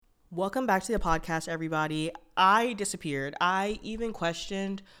Welcome back to the podcast, everybody. I disappeared. I even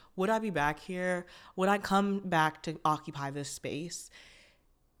questioned, would I be back here? Would I come back to occupy this space?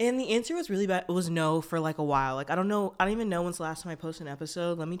 And the answer was really bad. It was no for like a while. Like, I don't know. I don't even know when's the last time I posted an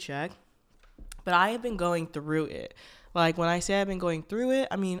episode. Let me check. But I have been going through it. Like, when I say I've been going through it,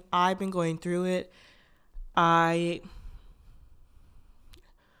 I mean, I've been going through it. I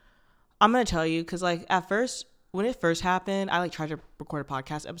I'm gonna tell you because like at first when it first happened, I like tried to record a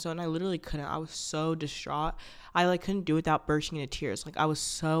podcast episode and I literally couldn't. I was so distraught. I like couldn't do it without bursting into tears. Like I was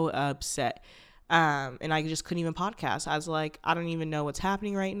so upset. And I just couldn't even podcast. I was like, I don't even know what's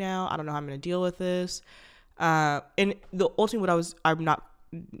happening right now. I don't know how I'm gonna deal with this. And the ultimate I'm not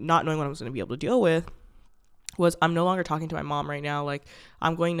knowing what I was gonna be able to deal with was I'm no longer talking to my mom right now. Like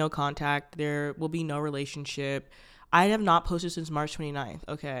I'm going no contact. There will be no relationship. I have not posted since March 29th.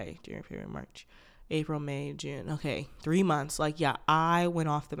 Okay, January, February, March, April, May, June. Okay, 3 months. Like, yeah, I went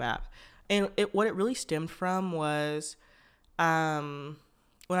off the map. And what it really stemmed from was when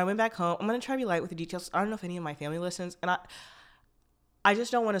I went back home. I'm going to try to be light with the details. I don't know if any of my family listens. And I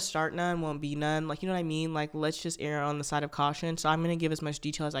just don't want to start none, won't be none. Like, you know what I mean? Like, let's just err on the side of caution. So I'm going to give as much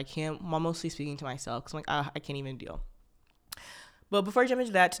detail as I can. I'm mostly speaking to myself because I'm like, I can't even deal. But before I jump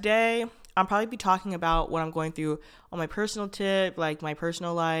into that, today I'll probably be talking about what I'm going through on my personal tip, like my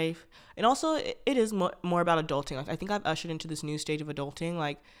personal life. And also, it is more about adulting. Like, I think I've ushered into this new stage of adulting.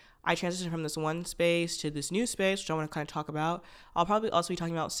 Like, I transitioned from this one space to this new space, which I want to kind of talk about. I'll probably also be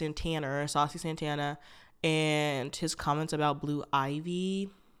talking about Santana, or Saucy Santana, and his comments about Blue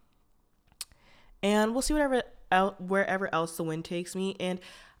Ivy. And we'll see wherever else the wind takes me. And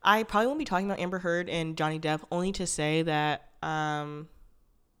I probably won't be talking about Amber Heard and Johnny Depp, only to say that I'm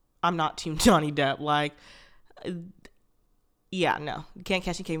not team Johnny Depp. Like, yeah, no, Can't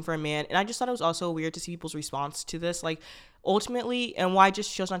Catch Me came for a man. And I just thought it was also weird to see people's response to this. Like, ultimately, and why I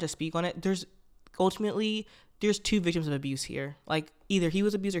just chose not to speak on it, there's two victims of abuse here. Like, either he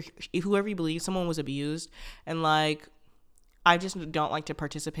was abused or whoever you believe, someone was abused. And, like, I just don't like to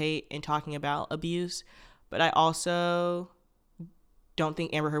participate in talking about abuse. But I also don't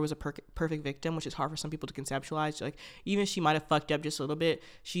think Amber Heard was a perfect victim, which is hard for some people to conceptualize. Like, even if she might have fucked up just a little bit,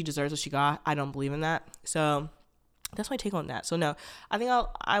 she deserves what she got. I don't believe in that. So that's my take on that. So no, I think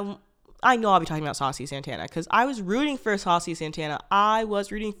I know I'll be talking about Saucy Santana because I was rooting for Saucy Santana. I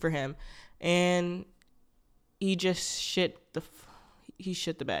was rooting for him, and he just shit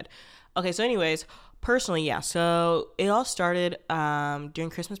the bed. Okay, so anyways, personally, yeah. So it all started during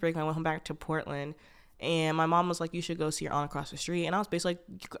Christmas break when I went home back to Portland. And my mom was like, you should go see your aunt across the street. And I was basically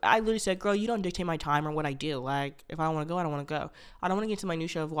like, I literally said, girl, you don't dictate my time or what I do. Like, if I don't want to go, I don't want to go. I don't want to get into my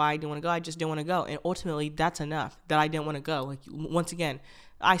minutia of why I didn't want to go. I just didn't want to go. And ultimately, that's enough that I didn't want to go. Like, once again,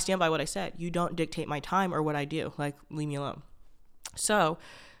 I stand by what I said. You don't dictate my time or what I do. Like, leave me alone. So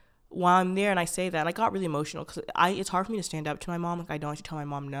while I'm there and I say that, I got really emotional because it's hard for me to stand up to my mom. Like, I don't like to tell my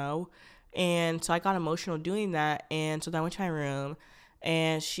mom no. And so I got emotional doing that. And so then I went to my room.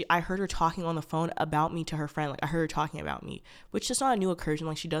 And I heard her talking on the phone about me to her friend. Like, I heard her talking about me, which is not a new occurrence.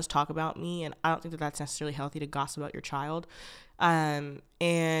 Like, she does talk about me, and I don't think that that's necessarily healthy to gossip about your child. And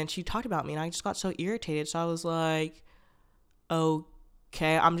she talked about me, and I just got so irritated. So I was like,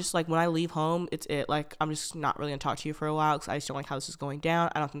 okay. I'm just like, when I leave home, it's it. Like, I'm just not really gonna talk to you for a while because I just don't like how this is going down.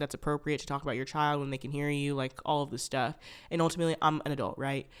 I don't think that's appropriate to talk about your child when they can hear you, like all of this stuff. And ultimately, I'm an adult,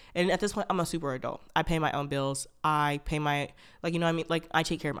 right? And at this point, I'm a super adult. I pay my own bills. I pay my, like, you know what I mean? Like, I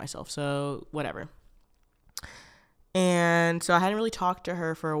take care of myself. So whatever. And so I hadn't really talked to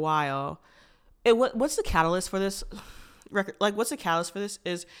her for a while. What's the catalyst for this? What's the catalyst for this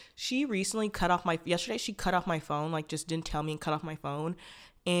is she recently yesterday she cut off my phone, like just didn't tell me and cut off my phone.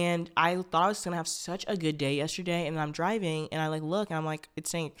 And I thought I was going to have such a good day yesterday. And then I'm driving and I like look and I'm like, it's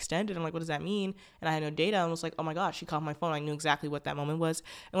saying extended. I'm like, what does that mean? And I had no data. And I was like, oh my God, she cut off my phone. I knew exactly what that moment was.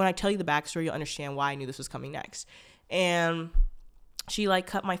 And when I tell you the backstory, you'll understand why I knew this was coming next. And she like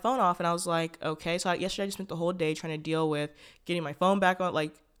cut my phone off and I was like, okay. So yesterday I just spent the whole day trying to deal with getting my phone back on.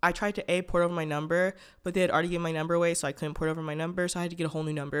 Like, I tried to port over my number, but they had already given my number away, so I couldn't port over my number, so I had to get a whole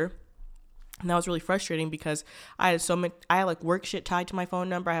new number. And that was really frustrating because I had like work shit tied to my phone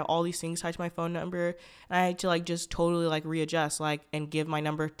number. I have all these things tied to my phone number, and I had to like just totally like readjust, like, and give my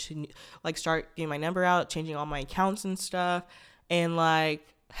number to, like, start getting my number out, changing all my accounts and stuff, and like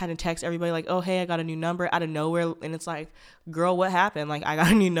had to text everybody like, oh, hey, I got a new number out of nowhere. And it's like, girl, what happened? Like, I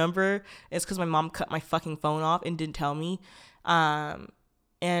got a new number. It's because my mom cut my fucking phone off and didn't tell me.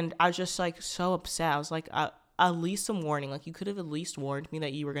 And I was just like so upset. I was like, at least some warning. Like, you could have at least warned me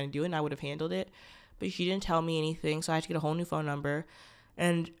that you were going to do it and I would have handled it. But she didn't tell me anything. So I had to get a whole new phone number.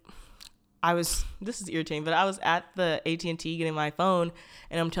 And this is irritating, but I was at the AT&T getting my phone,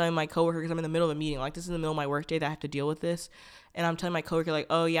 and I'm telling my coworker, because I'm in the middle of a meeting, like this is in the middle of my work day that I have to deal with this, and I'm telling my coworker like,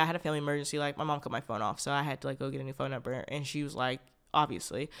 oh yeah, I had a family emergency, like my mom cut my phone off, so I had to like go get a new phone number, and she was like,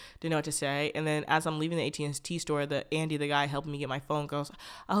 obviously didn't know what to say. And then as I'm leaving the AT&T store, the guy helping me get my phone, goes,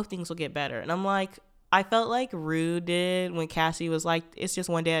 I hope things will get better. And I'm like, I felt like Rue did when Cassie was like, it's just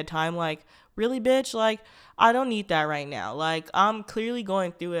one day at a time. Like, really, bitch? Like, I don't need that right now. Like, I'm clearly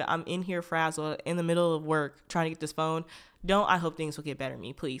going through it. I'm in here frazzled in the middle of work trying to get this phone. I hope things will get better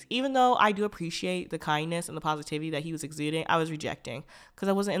me, please. Even though I do appreciate the kindness and the positivity that he was exuding, I was rejecting because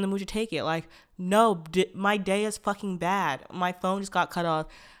I wasn't in the mood to take it. Like, no, my day is fucking bad. My phone just got cut off,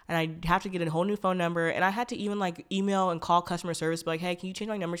 and I have to get a whole new phone number. And I had to even like email and call customer service, be like, hey, can you change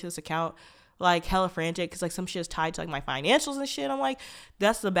my number to this account? Like hella frantic because like some shit is tied to like my financials and shit. I'm like,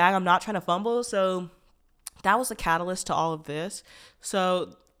 that's the bag. I'm not trying to fumble. So that was the catalyst to all of this.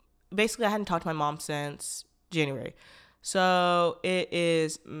 So basically I hadn't talked to my mom since January. So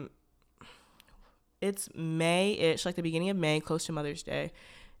it's May-ish, like the beginning of May, close to Mother's Day.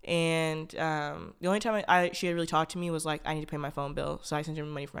 And the only time she had really talked to me was like, I need to pay my phone bill. So I sent her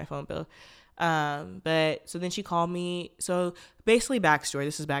money for my phone bill. But so then she called me. So basically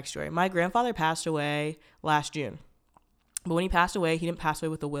this is backstory. My grandfather passed away last June. But when he passed away, he didn't pass away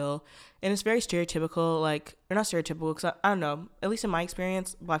with a will. And it's very stereotypical, like, or not stereotypical, because I don't know, at least in my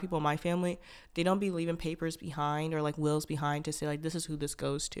experience, Black people in my family, they don't be leaving papers behind or like wills behind to say like, this is who this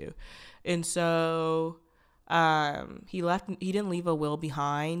goes to. And so he didn't leave a will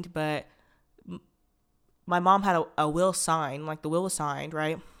behind, but my mom had a will signed, like the will was signed,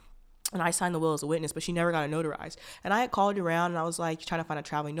 right? And I signed the will as a witness, but she never got it notarized. And I had called around and I was like trying to find a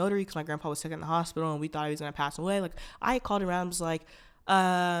traveling notary because my grandpa was sick in the hospital and we thought he was going to pass away. Like I had called around and was like,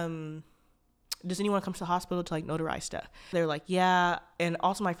 does anyone come to the hospital to like notarize stuff? They were like, yeah. And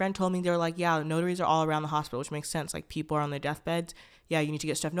also my friend told me, they were like, yeah, the notaries are all around the hospital, which makes sense. Like people are on their deathbeds. Yeah, you need to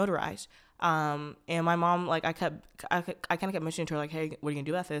get stuff notarized. And my mom, like I kind of kept mentioning to her like, hey, what are you going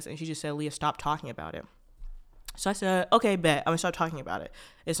to do about this? And she just said, Leah, stop talking about it. So I said, okay, bet. I'm going to start talking about it.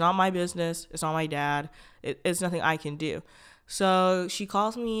 It's not my business. It's not my dad. It's nothing I can do. So she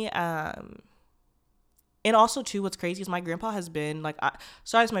calls me. And also, too, what's crazy is my grandpa has been, like,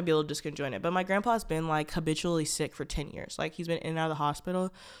 sorry, this might be a little disconjointed, but my grandpa has been, like, habitually sick for 10 years. Like, he's been in and out of the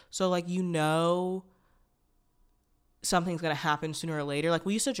hospital. So, like, something's gonna happen sooner or later. Like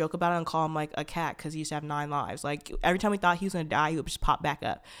we used to joke about it and call him like a cat because he used to have 9 lives. Like every time we thought he was gonna die, he would just pop back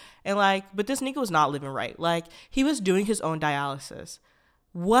up. And like, but this nigga was not living right. Like he was doing his own dialysis.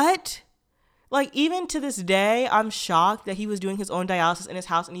 What? Like even to this day, I'm shocked that he was doing his own dialysis in his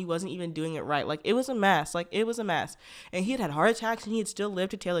house and he wasn't even doing it right. Like it was a mess. And he had heart attacks and he had still lived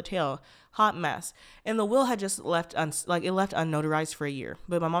to tell the tale. Hot mess. And the will had just left unnotarized for a year.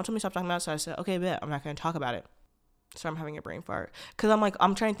 But my mom told me to stop talking about it, so I said, okay, bet, I'm not gonna talk about it. So I'm having a brain fart because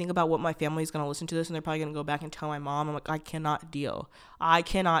I'm trying to think about what my family is going to listen to this and they're probably going to go back and tell my mom. I'm like, I cannot deal.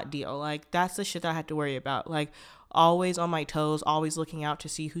 Like that's the shit that I had to worry about. Like always on my toes, always looking out to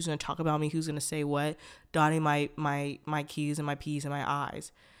see who's going to talk about me, who's going to say what, dotting my Q's and my P's and my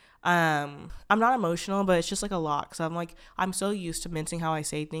I's. I'm not emotional, but it's just like a lot because I'm so used to mincing how I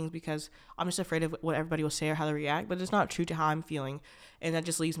say things because I'm just afraid of what everybody will say or how they react, but it's not true to how I'm feeling, and that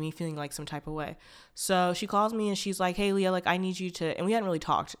just leaves me feeling like some type of way. So she calls me and she's like, hey Leah, like I need you to, and we hadn't really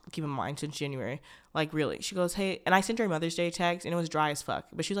talked, keep in mind, since January, like really. She goes, hey, and I sent her a Mother's Day text and it was dry as fuck,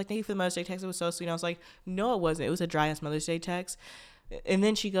 but she was like, thank you for the Mother's Day text, it was so sweet. And I was like, no it wasn't, it was a dry ass Mother's Day text. And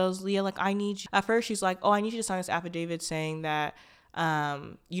then she goes, Leah, like I need you, at first she's like, oh, I need you to sign this affidavit saying that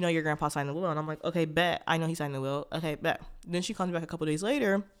your grandpa signed the will. And I'm like, okay, bet. I know he signed the will. Okay, bet. Then she calls me back a couple days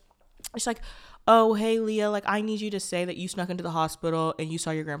later. She's like, oh, hey, Leah, like, I need you to say that you snuck into the hospital and you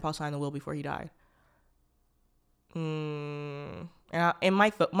saw your grandpa sign the will before he died. And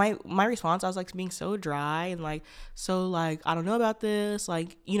my response, I was like being so dry and like, so like, I don't know about this.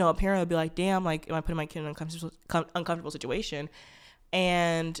 Like, a parent would be like, damn, like, am I putting my kid in an uncomfortable situation?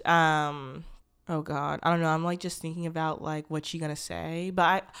 And, oh God, I don't know. I'm like just thinking about like what she gonna say,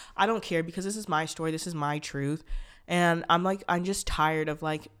 but I don't care because this is my story. This is my truth. And I'm just tired of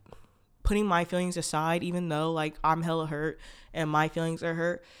like putting my feelings aside, even though like I'm hella hurt and my feelings are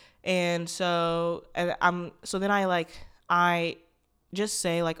hurt. And so, then I just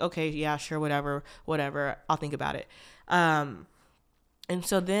say like, okay, yeah, sure, whatever. I'll think about it. And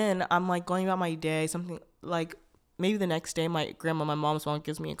so then I'm like going about my day, something like, maybe the next day, my mom's mom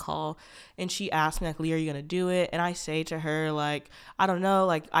gives me a call and she asked me like, Leah, are you going to do it? And I say to her, like, I don't know,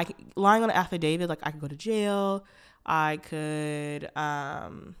 like lying on an affidavit, like I could go to jail. I could,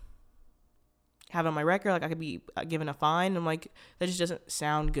 have it on my record. Like I could be given a fine. I'm like, that just doesn't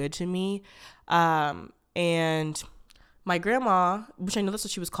sound good to me. And my grandma, which I know that's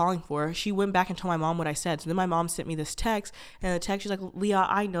what she was calling for, she went back and told my mom what I said. So then my mom sent me this text, and the text, she's like, Leah,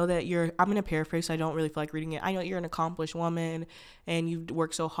 I know that I'm going to paraphrase, so I don't really feel like reading it. I know you're an accomplished woman, and you've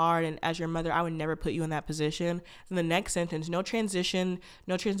worked so hard, and as your mother, I would never put you in that position. And the next sentence, no transition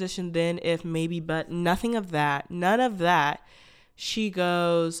then, if, maybe, but, nothing of that, none of that. She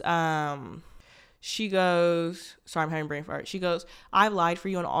goes, sorry, I'm having brain fart. She goes, I've lied for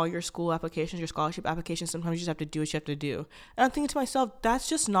you on all your school applications, your scholarship applications. Sometimes you just have to do what you have to do. And I'm thinking to myself, that's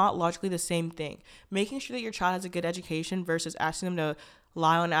just not logically the same thing. Making sure that your child has a good education versus asking them to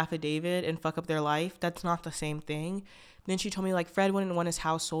lie on an affidavit and fuck up their life, that's not the same thing. Then she told me, like, Fred wouldn't want his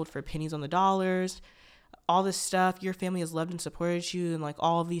house sold for pennies on the dollars, all this stuff. Your family has loved and supported you, and like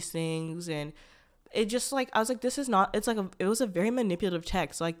all of these things. And it just, like, I was like, this is not, it's like it was a very manipulative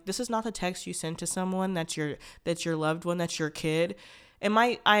text. Like, this is not the text you send to someone that's your loved one, that's your kid. And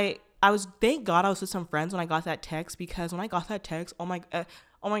I was, thank God I was with some friends when I got that text, because when I got that text, oh my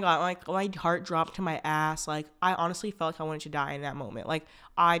God, like my heart dropped to my ass. Like, I honestly felt like I wanted to die in that moment. Like,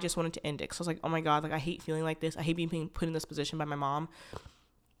 I just wanted to end it. So I was like, oh my God, like, I hate feeling like this. I hate being put in this position by my mom.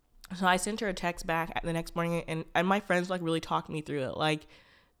 So I sent her a text back the next morning, and my friends, like, really talked me through it. Like,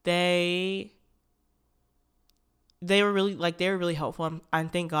 they were really helpful,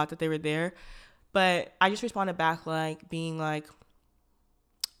 and thank God that they were there. But I just responded back, like, being like,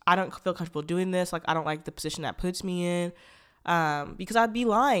 I don't feel comfortable doing this. Like, I don't like the position that puts me in, because I'd be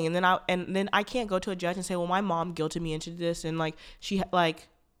lying, and then I can't go to a judge and say, well, my mom guilted me into this, and like she like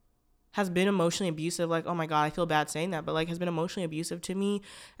has been emotionally abusive. Like, oh my God, I feel bad saying that, but like has been emotionally abusive to me,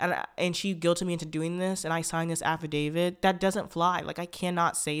 and she guilted me into doing this, and I signed this affidavit. That doesn't fly. Like, I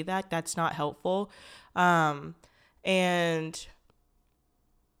cannot say that. That's not helpful. And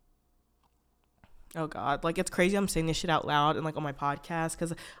oh God, like, it's crazy I'm saying this shit out loud and like on my podcast,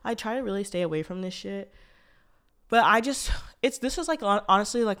 because I try to really stay away from this shit. But this is like,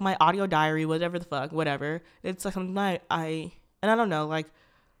 honestly, like my audio diary, whatever the fuck, whatever. It's like something and I don't know, like,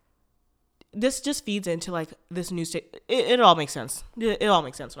 this just feeds into like this new state. It all makes sense. It all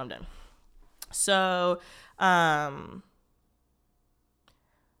makes sense when I'm done. So,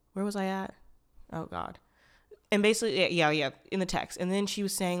 where was I at? Oh God. And basically, yeah, in the text. And then she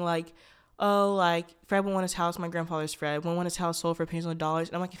was saying, like, oh, like, Fred won't want his house. My grandfather's Fred won't want his house sold for pennies on the dollars.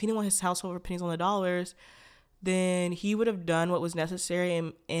 And I'm like, if he didn't want his house sold for pennies on the dollars, then he would have done what was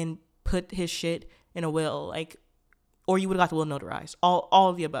necessary and put his shit in a will, like, or you would have got the will notarized, all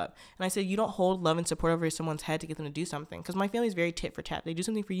of the above. And I said, you don't hold love and support over someone's head to get them to do something, because my family's very tit for tat. They do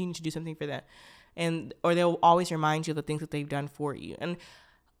something for you, you need to do something for them, or they'll always remind you of the things that they've done for you. And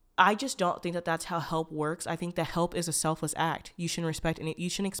I just don't think that that's how help works. I think that help is a selfless act. You shouldn't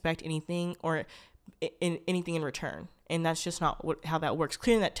expect anything or anything in return. And that's just not how that works.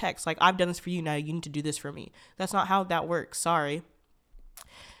 Clearing that text, like, I've done this for you, now you need to do this for me. That's not how that works. Sorry.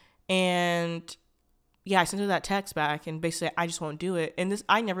 And yeah, I sent her that text back, and basically I just won't do it. And this,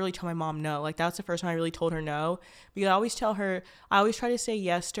 I never really told my mom no. Like, that was the first time I really told her no, because I always try to say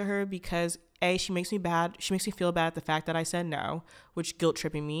yes to her, because A, she makes me feel bad at the fact that I said no, which guilt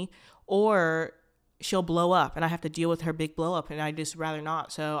tripping me, or she'll blow up and I have to deal with her big blow up, and I just rather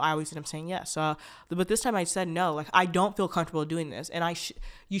not. So I always end up saying yes. So, but this time I said no. Like, I don't feel comfortable doing this, and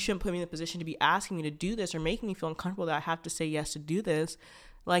you shouldn't put me in the position to be asking me to do this or making me feel uncomfortable that I have to say yes to do this.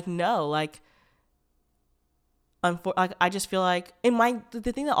 Like, no, like, I just feel like,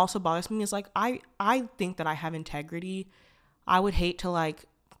 the thing that also bothers me is, like, I think that I have integrity. I would hate to, like,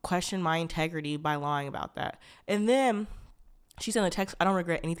 question my integrity by lying about that. And then she sent a text, I don't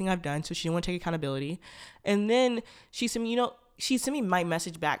regret anything I've done, so she didn't want to take accountability. And then she sent me my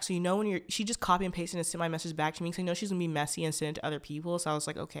message back. So, when she just copy and pasted and sent my message back to me, because I know she's gonna be messy and send it to other people. So I was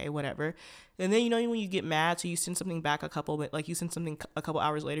like, okay, whatever. And then, when you get mad, so you send something back you send something a couple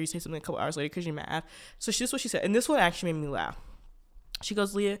hours later, you say something a couple hours later because you're mad. So this is what she said, and this one actually made me laugh. She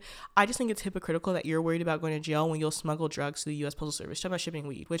goes, Leah, I just think it's hypocritical that you're worried about going to jail when you'll smuggle drugs to the U.S. Postal Service. Talk about shipping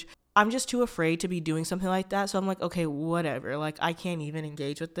weed, which I'm just too afraid to be doing something like that. So I'm like, okay, whatever. Like, I can't even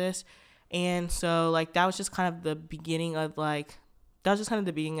engage with this. And so, like, that was just kind of the beginning of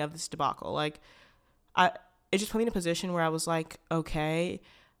this debacle. Like, it just put me in a position where I was like, okay.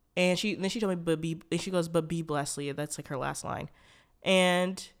 And she told me, but be blessed, Leah. That's like her last line.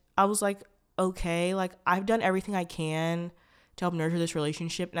 And I was like, okay, like, I've done everything I can to help nurture this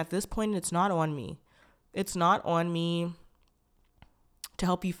relationship. And at this point, it's not on me. It's not on me to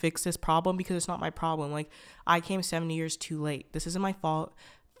help you fix this problem, because it's not my problem. Like, I came 70 years too late. This isn't my fault.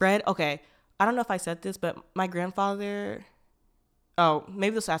 Fred, okay, I don't know if I said this, but my grandfather, oh,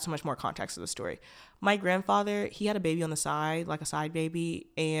 maybe this adds so much more context to the story. My grandfather, he had a baby on the side, like a side baby,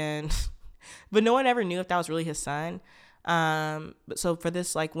 and but no one ever knew if that was really his son. But so for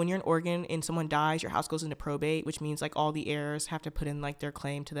this, like when you're in Oregon and someone dies, your house goes into probate, which means like all the heirs have to put in like their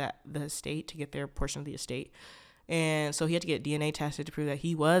claim to the estate to get their portion of the estate. And so he had to get DNA tested to prove that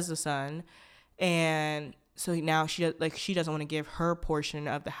he was the son. And so now she doesn't want to give her portion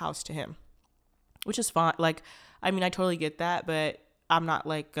of the house to him, which is fine. Like, I mean, I totally get that, but I'm not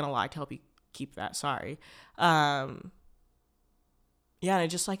like gonna lie to help you keep that. Sorry. Yeah, and it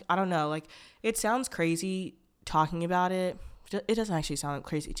just like, I don't know, like it sounds crazy talking about it. It doesn't actually sound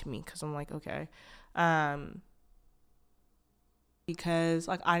crazy to me because I'm like, okay. Because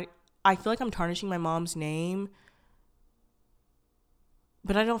like I feel like I'm tarnishing my mom's name,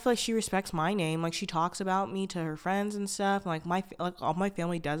 but I don't feel like she respects my name. Like she talks about me to her friends and stuff. Like all my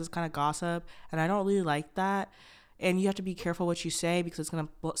family does is kind of gossip, and I don't really like that. And you have to be careful what you say because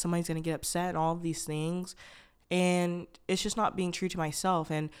somebody's gonna get upset and all of these things. And it's just not being true to myself.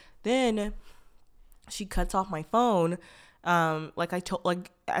 And then she cuts off my phone.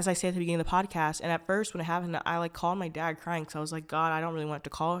 As I said at the beginning of the podcast. And at first when it happened, I like called my dad crying because I was like, God, I don't really want to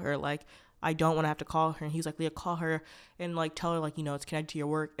call her. Like, I don't want to have to call her. And he's like, Leah, call her and like tell her like, you know, it's connected to your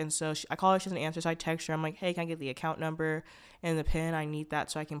work. And so I call her, she doesn't answer. So I text her. I'm like, hey, can I get the account number and the PIN? I need that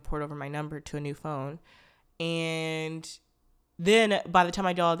so I can port over my number to a new phone. And then by the time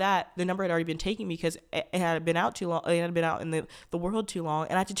I did all that, the number had already been taken because it had been out too long. It had been out in the world too long.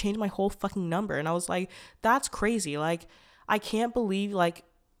 And I had to change my whole fucking number. And I was like, that's crazy. Like, I can't believe it.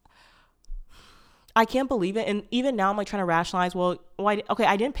 And even now I'm like trying to rationalize,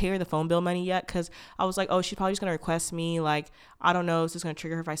 I didn't pay her the phone bill money yet because I was like, oh, she's probably just going to request me. Like, I don't know, is this going to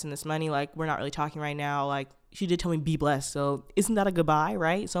trigger her if I send this money? Like, we're not really talking right now. Like, she did tell me be blessed. So isn't that a goodbye,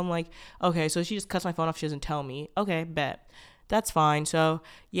 right? So I'm like, okay, so she just cuts my phone off. She doesn't tell me. Okay, bet. That's fine. So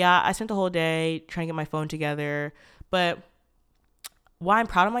yeah, I spent the whole day trying to get my phone together. But why I'm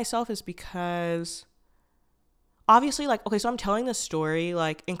proud of myself is because obviously, like, okay, so I'm telling this story,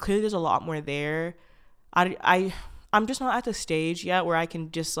 like, and clearly there's a lot more there. I'm just not at the stage yet where I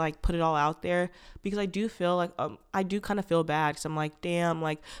can just like put it all out there because I do feel like I do kind of feel bad because I'm like, damn,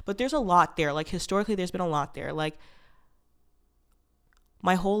 like, but there's a lot there. Like historically, there's been a lot there. Like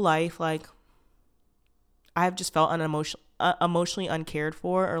my whole life, like I have just felt emotionally uncared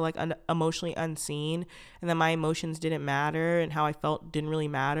for or like emotionally unseen, and that my emotions didn't matter and how I felt didn't really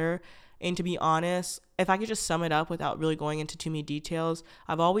matter. And to be honest, if I could just sum it up without really going into too many details,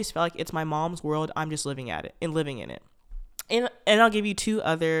 I've always felt like it's my mom's world. I'm just living in it. And I'll give you two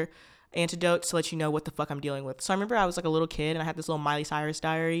other antidotes to let you know what the fuck I'm dealing with. So I remember I was like a little kid and I had this little Miley Cyrus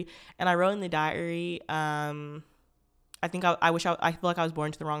diary, and I wrote in the diary, I feel like I was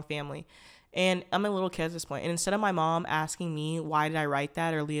born to the wrong family. And I'm a little kid at this point. And instead of my mom asking me, why did I write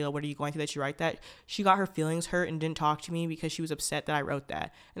that? Or Leah, what are you going through that you write that? She got her feelings hurt and didn't talk to me because she was upset that I wrote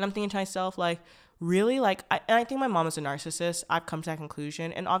that. And I'm thinking to myself, like, really? Like, I think my mom is a narcissist. I've come to that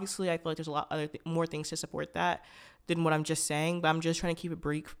conclusion. And obviously I feel like there's a lot more things to support that than what I'm just saying. But I'm just trying to keep it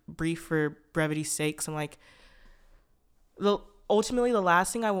brief for brevity's sake. So I'm like, ultimately the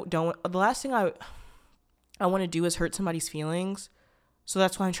last thing I want to do is hurt somebody's feelings. So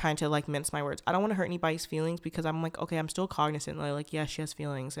that's why I'm trying to like mince my words. I don't want to hurt anybody's feelings because I'm like, okay, I'm still cognizant. Like, yeah, she has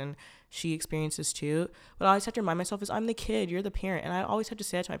feelings and she experiences too. But I always have to remind myself is I'm the kid, you're the parent. And I always have to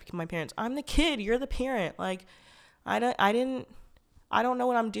say that to my parents. I'm the kid, you're the parent. Like, I don't know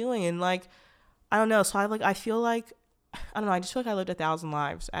what I'm doing. And like, I don't know. So I feel like, I don't know. I just feel like I lived 1,000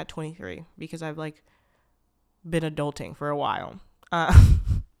 lives at 23 because I've like been adulting for a while.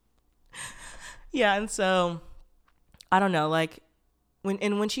 Yeah. And so I don't know, like,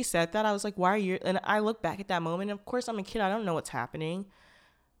 when she said that, I was like, why are you? And I look back at that moment. And of course, I'm a kid. I don't know what's happening.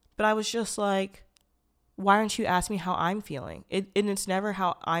 But I was just like, why aren't you asking me how I'm feeling? And it's never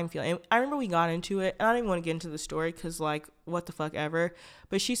how I'm feeling. And I remember we got into it. And I don't even want to get into the story because, like, what the fuck ever.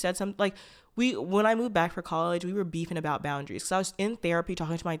 But she said something like, when I moved back for college, we were beefing about boundaries. Because I was in therapy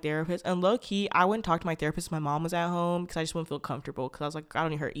talking to my therapist. And low key, I wouldn't talk to my therapist if my mom was at home because I just wouldn't feel comfortable. Because I was like, I don't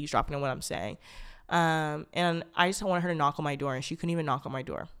need her eavesdropping on what I'm saying. And I just wanted her to knock on my door, and she couldn't even knock on my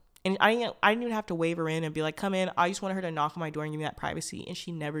door. And I didn't even have to wave her in and be like, come in. I just wanted her to knock on my door and give me that privacy. And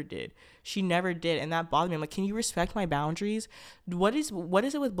she never did. And that bothered me. I'm like, can you respect my boundaries? What is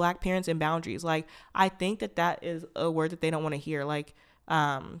it with Black parents and boundaries? Like, I think that is a word that they don't want to hear. Like,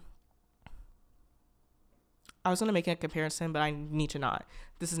 I was going to make a comparison, but I need to not.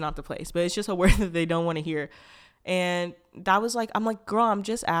 This is not the place. But it's just a word that they don't want to hear. And that was like, I'm like, girl, I'm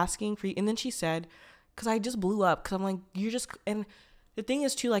just asking for you. And then she said, because I just blew up, because I'm like, and the thing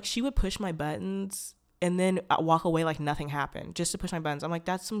is too, like, she would push my buttons and then walk away like nothing happened just to push my buttons. I'm like,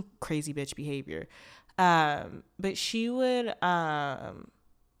 that's some crazy bitch behavior. But she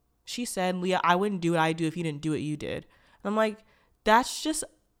said, Leah, I wouldn't do what I do if you didn't do what you did. And I'm like, that's just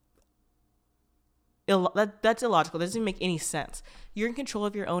that's illogical. That doesn't make any sense. You're in control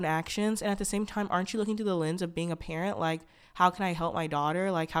of your own actions, and at the same time, aren't you looking through the lens of being a parent? Like, how can I help my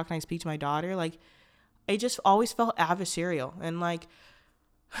daughter? Like, how can I speak to my daughter? Like, it just always felt adversarial, and like,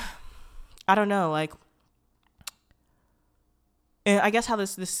 I don't know, like, and I guess how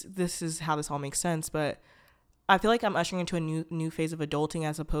this is how this all makes sense, but I feel like I'm ushering into a new phase of adulting,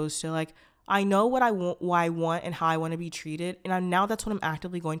 as opposed to like, I know what I want, why I want, and how I want to be treated, and now that's what I'm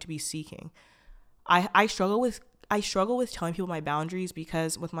actively going to be seeking. I struggle with telling people my boundaries,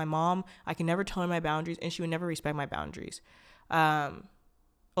 because with my mom, I can never tell her my boundaries, and she would never respect my boundaries.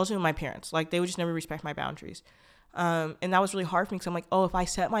 Also with my parents, like, they would just never respect my boundaries. And that was really hard for me, because I'm like, oh, if I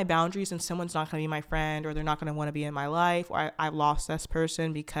set my boundaries, then someone's not going to be my friend, or they're not going to want to be in my life, or I've lost this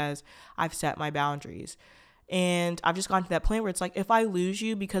person because I've set my boundaries. And I've just gotten to that point where it's like, if I lose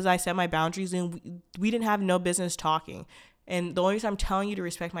you because I set my boundaries, then we didn't have no business talking. And the only reason I'm telling you to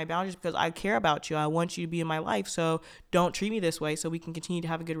respect my boundaries is because I care about you. I want you to be in my life. So don't treat me this way, so we can continue to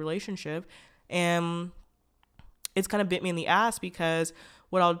have a good relationship. And it's kind of bit me in the ass, because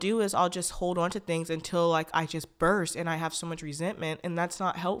what I'll do is I'll just hold on to things until like I just burst and I have so much resentment, and that's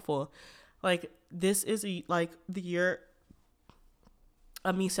not helpful. Like, this is like the year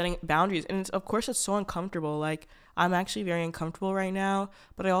of me setting boundaries, and of course it's so uncomfortable. Like, I'm actually very uncomfortable right now,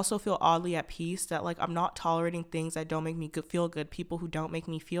 but I also feel oddly at peace that like I'm not tolerating things that don't make me feel good, people who don't make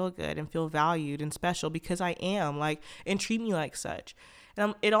me feel good and feel valued and special, because I am, like, and treat me like such.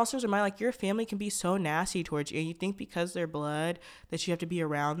 And it also is a reminder, like, your family can be so nasty towards you, and you think because they're blood that you have to be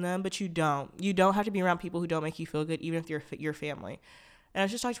around them, but you don't. You don't have to be around people who don't make you feel good, even if they're your family. And I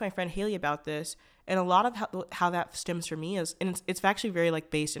was just talking to my friend Haley about this, and a lot of how that stems for me is, and it's actually very like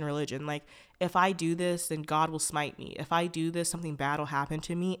based in religion. Like, if I do this, then God will smite me. If I do this, something bad will happen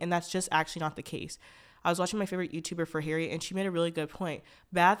to me, and that's just actually not the case. I was watching my favorite YouTuber for Harry, and she made a really good point.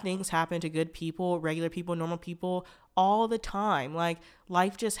 Bad things happen to good people, regular people, normal people all the time. Like,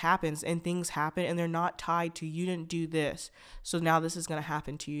 life just happens, and things happen, and they're not tied to you didn't do this, so now this is gonna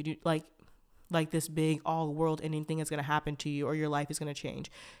happen to you. Like this big all world ending thing is going to happen to you, or your life is going to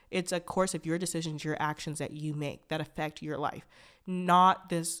change. It's a course of your decisions, your actions that you make that affect your life, not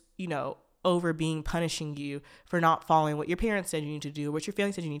this, over being punishing you for not following what your parents said you need to do, what your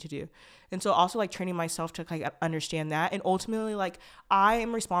family said you need to do. And so also like training myself to like understand that. And ultimately, like, I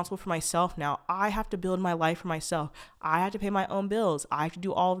am responsible for myself now. I have to build my life for myself. I have to pay my own bills. I have to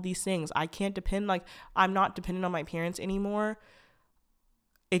do all of these things. I can't depend, like, I'm not dependent on my parents anymore.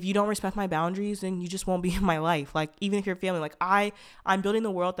 If you don't respect my boundaries, then you just won't be in my life. Like, even if you're family, like, I'm building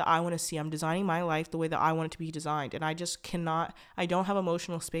the world that I want to see. I'm designing my life the way that I want it to be designed. And I just cannot, I don't have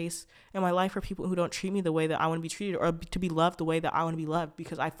emotional space in my life for people who don't treat me the way that I want to be treated, or to be loved the way that I want to be loved,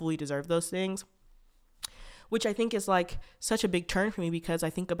 because I fully deserve those things. Which I think is like such a big turn for me, because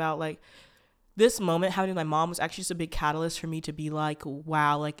I think about like, this moment having my mom was actually just a big catalyst for me to be like,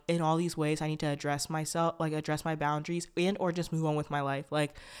 wow, like, in all these ways I need to address myself, like address my boundaries, and or just move on with my life,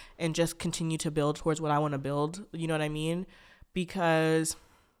 like, and just continue to build towards what I want to build. You know what I mean? Because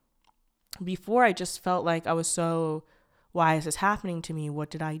before, I just felt like I was so, why is this happening to me? What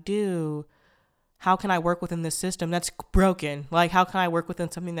did I do? How can I work within this system that's broken? Like, how can I work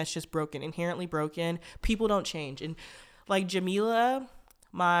within something that's just broken, inherently broken? People don't change. And like Jamila,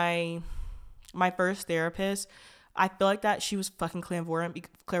 my first therapist, I feel like that she was fucking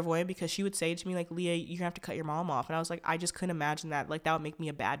clairvoyant, because she would say to me like, Leah, you're gonna have to cut your mom off. And I was like, I just couldn't imagine that. Like, that would make me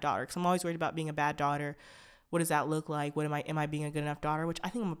a bad daughter, because I'm always worried about being a bad daughter. What does that look like? Am I being a good enough daughter? Which I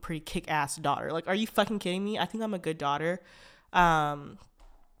think I'm a pretty kick-ass daughter. Like, are you fucking kidding me? I think I'm a good daughter. And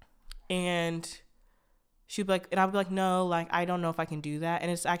she'd be like, and I would be like, no, like, I don't know if I can do that.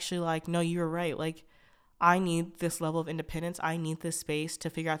 And it's actually like, no, you're right. Like, I need this level of independence. I need this space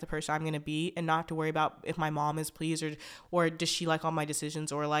to figure out the person I'm going to be, and not to worry about if my mom is pleased, or does she like all my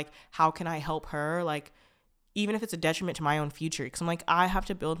decisions, or like, how can I help her? Like, even if it's a detriment to my own future, because I'm like, I have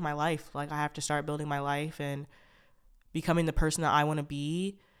to build my life. Like, I have to start building my life and becoming the person that I want to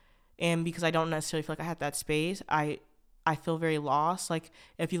be. And because I don't necessarily feel like I have that space, I feel very lost. Like,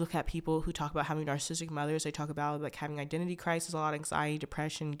 if you look at people who talk about having narcissistic mothers, they talk about like having identity crisis, a lot of anxiety,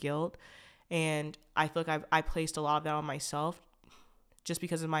 depression, guilt. And I feel like I placed a lot of that on myself just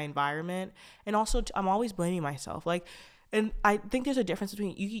because of my environment. And also, I'm always blaming myself. Like, and I think there's a difference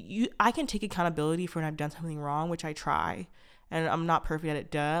between I can take accountability for when I've done something wrong, which I try, and I'm not perfect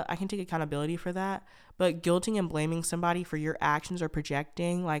at it, I can take accountability for that. But guilting and blaming somebody for your actions, or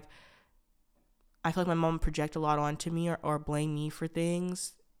projecting, like, I feel like my mom project a lot onto me or blame me for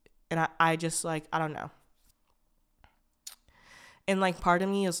things. And I just like, I don't know. And like part of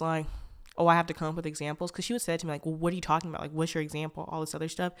me is like, oh, I have to come up with examples, because she would say to me like, well, what are you talking about? Like, what's your example? All this other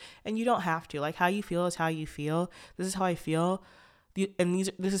stuff. And you don't have to. Like, how you feel is how you feel. This is how I feel.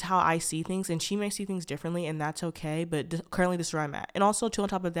 This is how I see things, and she may see things differently, and that's okay. But currently, this is where I'm at. And also, too, on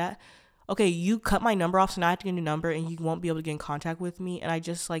top of that, okay, you cut my number off, so now I have to get a new number, and you won't be able to get in contact with me. And I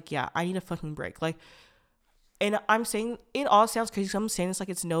just like, yeah, I need a fucking break. Like, and I'm saying it all sounds crazy. So I'm saying this like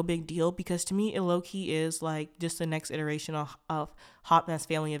it's no big deal, because to me, it low key is like just the next iteration of hot mess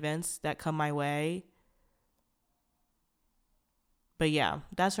family events that come my way. But yeah,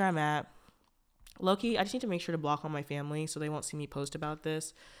 that's where I'm at. Loki, I just need to make sure to block all my family so they won't see me post about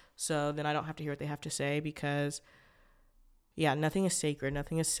this. So then I don't have to hear what they have to say, because yeah, nothing is sacred,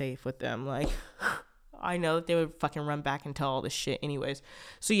 nothing is safe with them. Like, I know that they would fucking run back and tell all this shit anyways.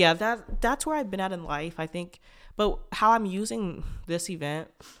 So yeah, that's where I've been at in life, I think. But how I'm using this event,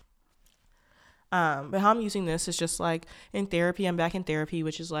 but how I'm using this is just like in therapy. I'm back in therapy,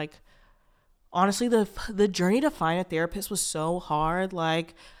 which is like, honestly, the journey to find a therapist was so hard.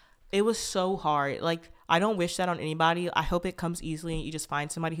 Like, it was so hard. Like, I don't wish that on anybody. I hope it comes easily and you just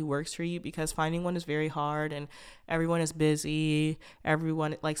find somebody who works for you, because finding one is very hard, and everyone is busy.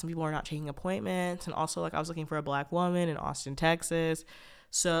 Everyone, like, some people are not taking appointments. And also, like, I was looking for a Black woman in Austin, Texas.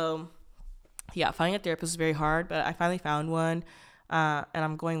 So yeah, finding a therapist is very hard, but I finally found one. And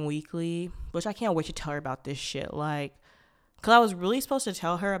I'm going weekly, which I can't wait to tell her about this shit. Like, because I was really supposed to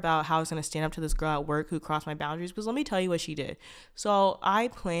tell her about how I was going to stand up to this girl at work who crossed my boundaries. Because let me tell you what she did. So I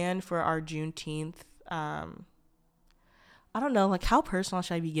planned for our Juneteenth. I don't know, like, how personal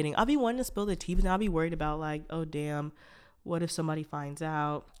should I be getting? I'll be wanting to spill the tea, but then I'll be worried about, like, oh, damn, what if somebody finds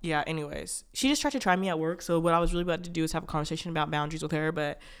out? Yeah, anyways, she just tried to try me at work. So what I was really about to do is have a conversation about boundaries with her,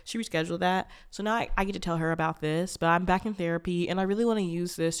 but she rescheduled that. So now I get to tell her about this, but I'm back in therapy, and I really want to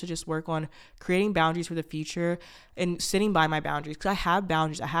use this to just work on creating boundaries for the future and sitting by my boundaries, because I have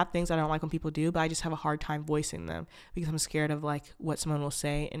boundaries. I have things I don't like when people do, but I just have a hard time voicing them because I'm scared of like what someone will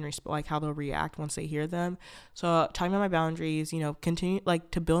say and like how they'll react once they hear them. So talking about my boundaries, continue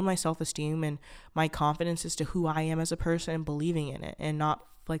like to build my self-esteem and my confidence as to who I am as a person, and believing in it and not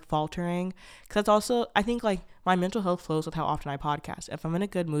like faltering. Because that's also, I think, like, my mental health flows with how often I podcast. If I'm in a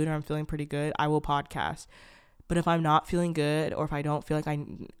good mood or I'm feeling pretty good, I will podcast. But if I'm not feeling good, or if I don't feel like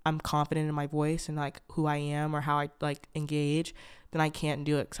I'm confident in my voice and like who I am or how I like engage, then I can't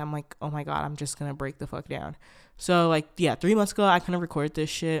do it, because I'm like, oh my God, I'm just gonna break the fuck down. So like, yeah, 3 months ago I kind of recorded this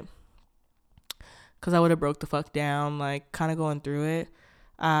shit because I would have broke the fuck down, like, kind of going through it.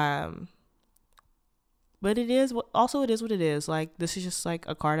 But it is what it is. Like, this is just like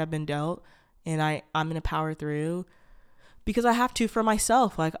a card I've been dealt, and I'm gonna power through, because I have to, for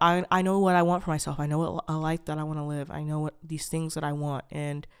myself. Like, I know what I want for myself. I know what a life that I want to live. I know what these things that I want,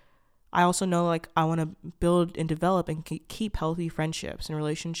 and I also know, like, I want to build and develop and keep healthy friendships and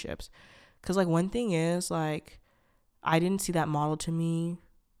relationships. Because, like, one thing is, like, I didn't see that model to me.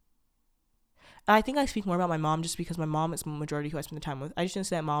 And I think I speak more about my mom just because my mom is the majority who I spend the time with. I just didn't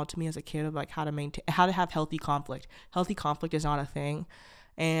see that model to me as a kid of, like, how to have healthy conflict. Healthy conflict is not a thing.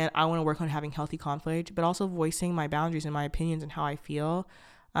 And I want to work on having healthy conflict, but also voicing my boundaries and my opinions and how I feel.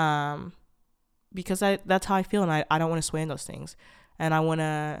 Because that's how I feel, and I don't want to sway in those things. And I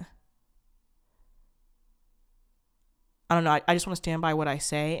don't know, I just want to stand by what I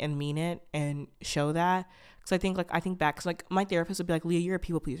say and mean it and show that. Because I think back, because like my therapist would be like, Leah, you're a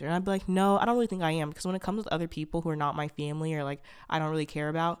people pleaser. And I'd be like, no, I don't really think I am. Because when it comes with other people who are not my family, or like I don't really care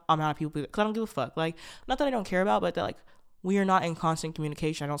about, I'm not a people pleaser. Because I don't give a fuck. Like, not that I don't care about, but that, like, we are not in constant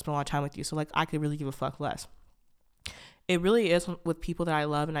communication. I don't spend a lot of time with you. So like, I could really give a fuck less. It really is with people that I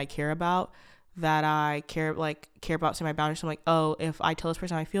love and I care about, that I care about setting my boundaries. So I'm like, oh, if I tell this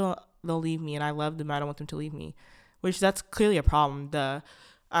person how I feel, they'll leave me, and I love them. I don't want them to leave me, which that's clearly a problem.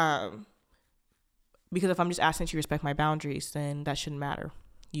 Because if I'm just asking that you respect my boundaries, then that shouldn't matter.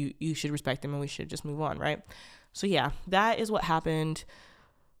 You should respect them, and we should just move on, right? So yeah, that is what happened.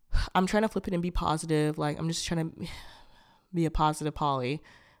 I'm trying to flip it and be positive. Like, I'm just trying to be a positive Polly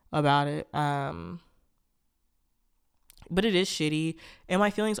about it. But it is shitty, and my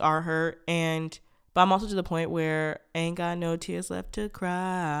feelings are hurt, but I'm also to the point where I ain't got no tears left to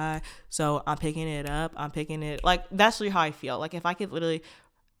cry. So I'm picking it up. Like, that's really how I feel. Like, if I could put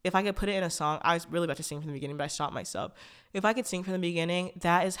it in a song, I was really about to sing from the beginning, but I stopped myself. If I could sing from the beginning,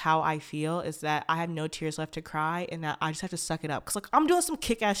 that is how I feel, is that I have no tears left to cry, and that I just have to suck it up. Because, like, I'm doing some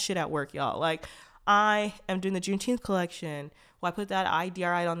kick-ass shit at work, y'all. Like, I am doing the Juneteenth collection. Well, I put that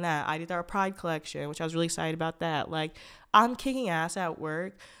IDRI on that. I did our Pride collection, which I was really excited about that. Like, I'm kicking ass at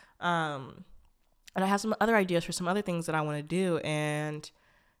work. And I have some other ideas for some other things that I want to do. And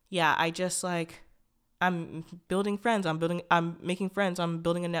yeah, I just like, I'm building friends. I'm making friends. I'm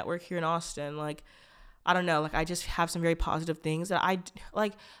building a network here in Austin. Like, I don't know. Like, I just have some very positive things that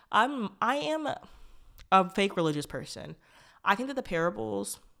like. I am a fake religious person. I think that the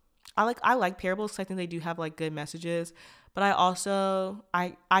parables, I like parables because I think they do have like good messages, but I also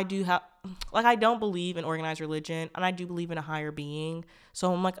I do have, like, I don't believe in organized religion, and I do believe in a higher being.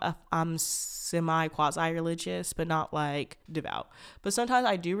 So I'm like I'm semi quasi religious, but not like devout. But sometimes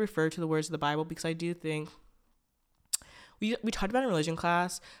I do refer to the words of the Bible because I do think we talked about in religion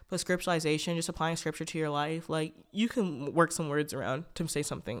class, but scripturalization, just applying scripture to your life, like you can work some words around to say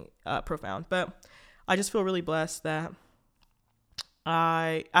something profound. But I just feel really blessed that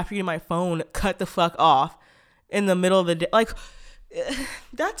after getting my phone cut the fuck off in the middle of the day, like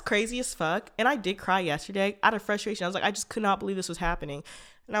that's crazy as fuck. And I did cry yesterday out of frustration. I was like, I just could not believe this was happening,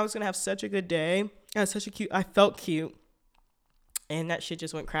 and I was gonna have such a good day. I felt cute, and that shit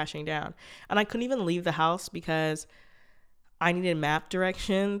just went crashing down. And I couldn't even leave the house because I needed map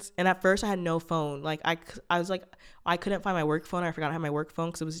directions. And at first I had no phone. Like I was like, I couldn't find my work phone. I forgot I had my work phone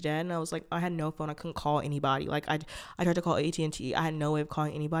because it was dead. And I was like, I had no phone. I couldn't call anybody. Like I tried to call AT&T. I had no way of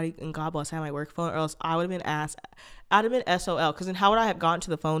calling anybody. And God bless, I had my work phone, or else I would have been asked. I'd have been SOL. Because then how would I have gotten to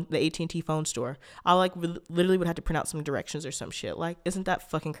the AT&T phone store? I like literally would have to print out some directions or some shit. Like, isn't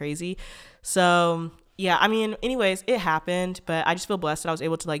that fucking crazy? So yeah, I mean, anyways, it happened. But I just feel blessed that I was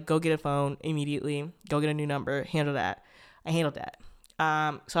able to like go get a phone immediately, go get a new number, handle that. I handled that.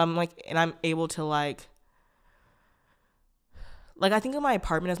 So I'm like, and I'm able to like I think of my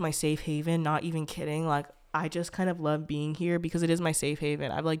apartment as my safe haven, not even kidding. Like, I just kind of love being here because it is my safe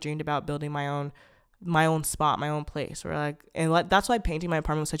haven. I've like dreamed about building my own spot, my own place, or like, and that's why painting my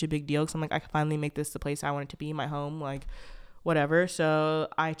apartment was such a big deal. Cause I'm like, I can finally make this the place I want it to be, my home, like whatever. So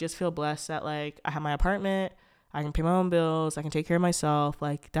I just feel blessed that like I have my apartment, I can pay my own bills, I can take care of myself.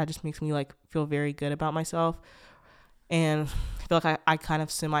 Like, that just makes me like feel very good about myself. And I feel like I kind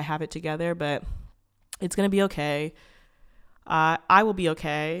of semi have it together, but it's going to be okay. I will be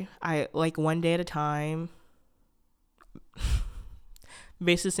okay. I like one day at a time.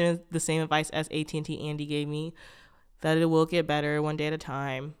 Basically the same advice as AT&T Andy gave me, that it will get better one day at a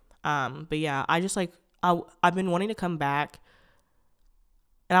time. But yeah, I just like, I've been wanting to come back,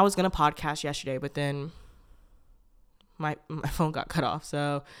 and I was going to podcast yesterday, but then my phone got cut off.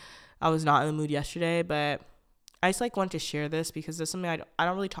 So I was not in the mood yesterday, but I just like want to share this because there's something I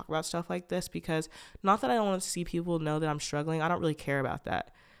don't really talk about stuff like this, because not that I don't want to see people know that I'm struggling. I don't really care about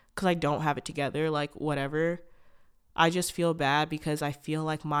that because I don't have it together, like whatever. I just feel bad because I feel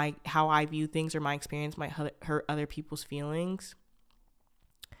like how I view things or my experience might hurt other people's feelings.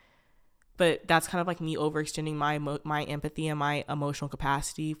 But that's kind of like me overextending my empathy and my emotional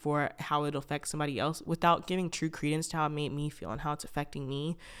capacity for how it affects somebody else without giving true credence to how it made me feel and how it's affecting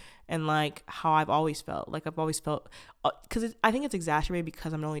me. And like how I've always felt, because I think it's exacerbated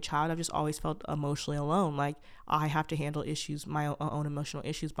because I'm an only child. I've just always felt emotionally alone. Like, I have to handle issues, my own emotional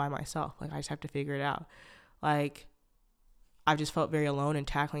issues, by myself. Like, I just have to figure it out. Like, I've just felt very alone in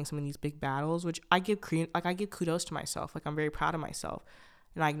tackling some of these big battles, which I give kudos to myself. Like, I'm very proud of myself,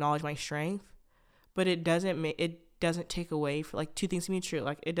 and I acknowledge my strength. But it doesn't take away for like two things to be true.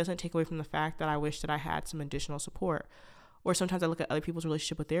 Like, it doesn't take away from the fact that I wish that I had some additional support. Or sometimes I look at other people's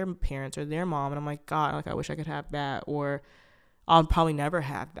relationship with their parents or their mom, and I'm like, God, like I wish I could have that, or I'll probably never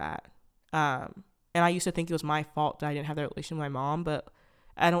have that. And I used to think it was my fault that I didn't have that relation with my mom, but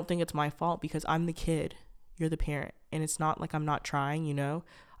I don't think it's my fault because I'm the kid, you're the parent, and it's not like I'm not trying, you know?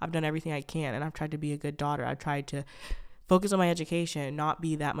 I've done everything I can, and I've tried to be a good daughter. I've tried to focus on my education, not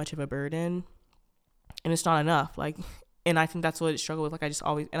be that much of a burden, and it's not enough. Like, and I think that's what I struggle with. Like, I just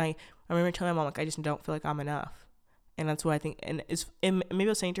always, and I remember telling my mom, like, I just don't feel like I'm enough. And that's what I think. And maybe I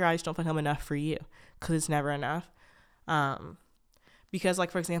was saying to her, I just don't feel like I'm enough for you, because it's never enough. Because,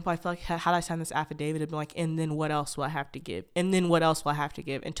 like, for example, I feel like had I signed this affidavit, it'd be like, and then what else will I have to give? And then what else will I have to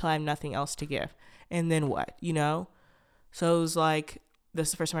give until I have nothing else to give? And then what, you know? So it was like, this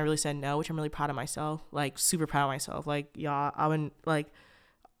is the first time I really said no, which I'm really proud of myself. Like, super proud of myself. Like, yeah, I wouldn't, like,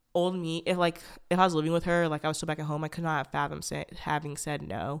 old me, if I was living with her, like, I was still back at home, I could not have fathomed having said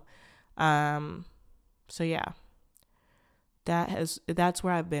no. So yeah. That's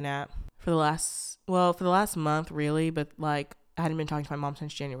where I've been at for the last month, really, but like I hadn't been talking to my mom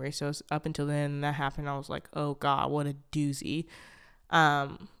since January, so up until then that happened, I was like, oh God, what a doozy.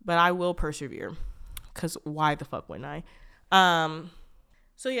 But I will persevere, because why the fuck wouldn't I?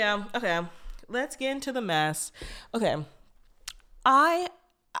 So yeah, okay, let's get into the mess. Okay, so I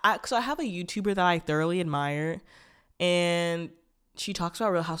have a YouTuber that I thoroughly admire, and she talks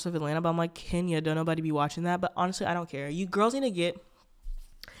about Real House of Atlanta, but I'm like, Kenya, don't nobody be watching that. But honestly, I don't care. You girls need to get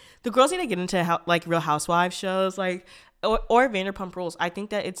into like Real Housewives shows, like or Vanderpump Rules. I think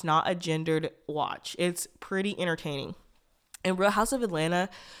that it's not a gendered watch. It's pretty entertaining. In Real House of Atlanta,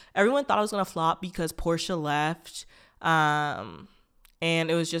 everyone thought it was gonna flop because Portia left, and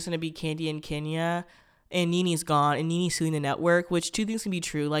it was just gonna be Kandi and Kenya, and Nene's gone, and Nene's suing the network. Which two things can be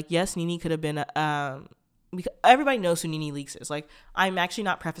true. Like, yes, Nene could have been because everybody knows who Nene Leakes is. Like, I'm actually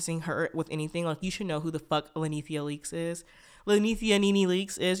not prefacing her with anything. Like, you should know who the fuck Lanithia Leakes is. Lanithia Nene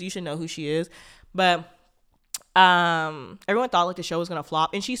Leakes is. You should know who she is. But everyone thought like the show was gonna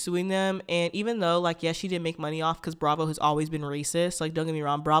flop, and she's suing them. And even though, like, yes, she did make money off because Bravo has always been racist. Like, don't get me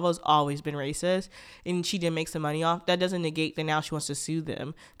wrong, Bravo's always been racist, and she did make some money off. That doesn't negate that now she wants to sue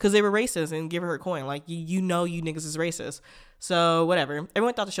them because they were racist and give her coin. Like, you know, you niggas is racist. So whatever.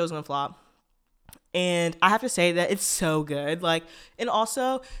 Everyone thought the show was gonna flop. And I have to say that it's so good. Like, and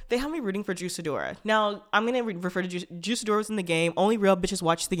also they have me rooting for Drew Sidora. Now I'm gonna refer to Drew Sidora's in the game. Only real bitches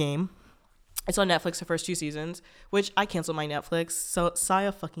watch the game. It's on Netflix the first 2 seasons, which I canceled my Netflix. So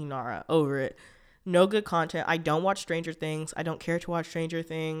Saya fucking Nara, over it. No good content. I don't watch Stranger Things. I don't care to watch Stranger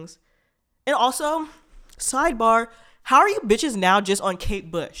Things. And also, sidebar, how are you bitches now just on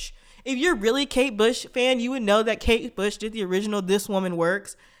Kate Bush? If you're really a Kate Bush fan, you would know that Kate Bush did the original This Woman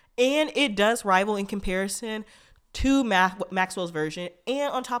Works. And it does rival in comparison to Maxwell's version.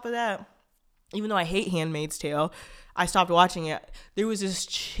 And on top of that, even though I hate Handmaid's Tale, I stopped watching it. There was this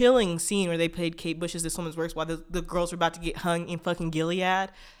chilling scene where they played Kate Bush's This Woman's Works while the girls were about to get hung in fucking Gilead.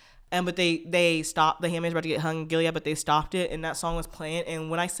 But they stopped. The Handmaid's about to get hung in Gilead, but they stopped it. And that song was playing. And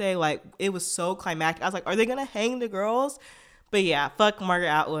when I say, like, it was so climactic, I was like, are they going to hang the girls? But yeah, fuck Margaret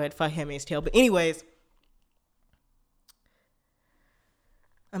Atwood. Fuck Handmaid's Tale. But anyways,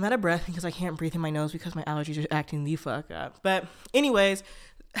 I'm out of breath because I can't breathe in my nose because my allergies are acting the fuck up. But anyways,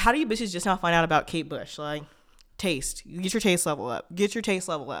 how do you bitches just now find out about Kate Bush? Like, taste. Get your taste level up. Get your taste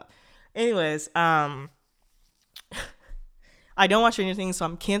level up. Anyways, I don't watch anything, so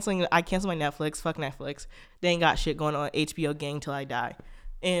I cancel my Netflix. Fuck Netflix. They ain't got shit going on HBO gang till I die.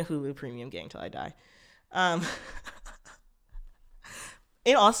 And Hulu Premium gang till I die.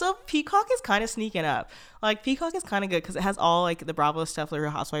 And also, Peacock is kind of sneaking up. Like, Peacock is kind of good because it has all, like, the Bravo stuff, the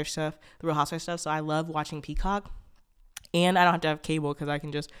Real Housewives stuff. So I love watching Peacock. And I don't have to have cable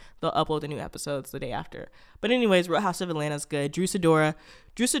because they'll upload the new episodes the day after. But anyways, Real House of Atlanta is good. Drew Sidora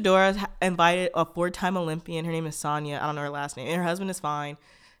invited a 4-time Olympian. Her name is Sonia. I don't know her last name. And her husband is fine.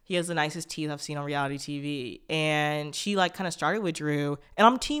 He has the nicest teeth I've seen on reality TV. And she, like, kind of started with Drew. And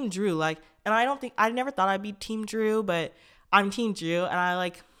I'm Team Drew. Like, and I never thought I'd be Team Drew, but I'm Team Drew, and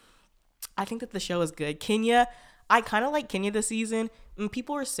I think that the show is good. Kenya, I kind of like Kenya this season, and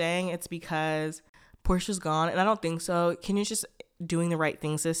people are saying it's because Portia's gone, and I don't think so. Kenya's just doing the right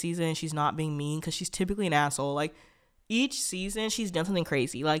things this season, and she's not being mean, because she's typically an asshole. Like, each season, she's done something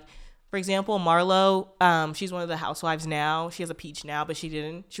crazy. Like, for example, Marlo, she's one of the housewives now. She has a peach now, but she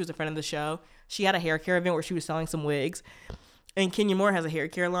didn't. She was a friend of the show. She had a hair care event where she was selling some wigs, and Kenya Moore has a hair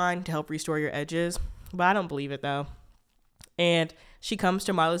care line to help restore your edges, but I don't believe it, though. And she comes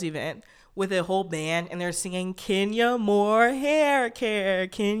to Marlo's event with a whole band, and they're singing Kenya Moore hair care,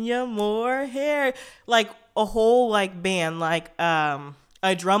 Kenya Moore hair, like a whole like band, like a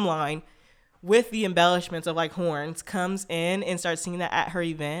drum line with the embellishments of like horns comes in and starts singing that at her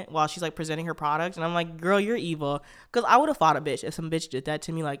event while she's like presenting her product. And I'm like, girl, you're evil, because I would have fought a bitch if some bitch did that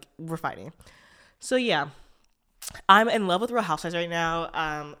to me. Like, we're fighting. So yeah, I'm in love with Real Housewives right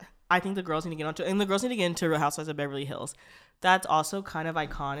now. I think the girls need to get into Real Housewives of Beverly Hills. That's also kind of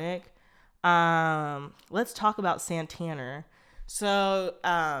iconic. Let's talk about Santana. So,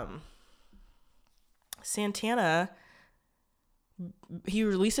 Santana, he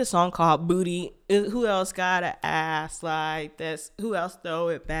released a song called Booty. Who else got an ass like this? Who else throw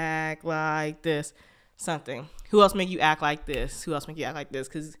it back like this? Something. Who else make you act like this? Who else make you act like this?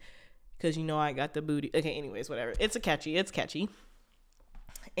 Because you know I got the booty. Okay, anyways, whatever. It's catchy.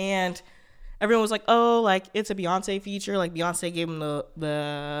 And everyone was like, oh, like, it's a Beyonce feature. Like, Beyonce gave him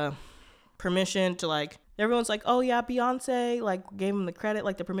the permission to, like, everyone's like, oh, yeah, Beyonce, like, gave him the credit,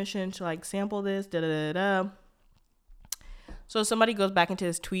 like, the permission to, like, sample this, da-da-da-da. So somebody goes back into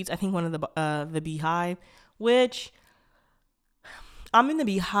his tweets, I think one of the Beehive, which, I'm in the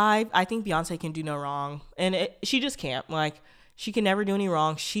Beehive. I think Beyonce can do no wrong. And she just can't. Like, she can never do any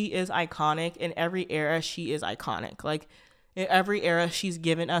wrong. She is iconic. In every era, she is iconic. Like, in every era, she's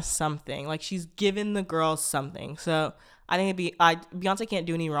given us something. Like, she's given the girls something. So I think Beyonce can't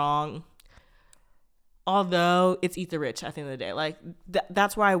do any wrong. Although it's eat the rich at the end of the day. Like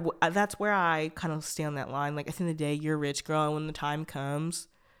that's where I kind of stay on that line. Like at the end of the day, you're rich, girl, and when the time comes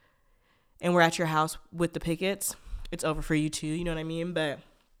and we're at your house with the pickets, it's over for you too. You know what I mean?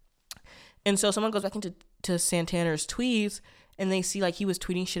 And so someone goes back into Santana's tweets and they see like he was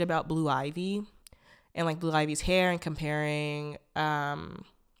tweeting shit about Blue Ivy and like Blue Ivy's hair and comparing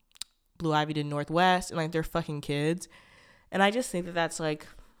Blue Ivy to Northwest and like they're fucking kids. And I just think that that's like,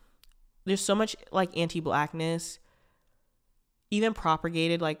 there's so much like anti-blackness even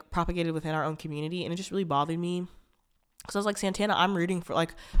propagated within our own community, and it just really bothered me. Because I was like, Santana, I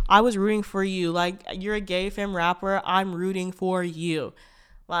was rooting for you. Like, you're a gay femme rapper. I'm rooting for you.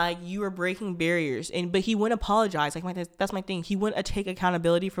 Like, you were breaking barriers. But he wouldn't apologize. Like, that's my thing. He wouldn't take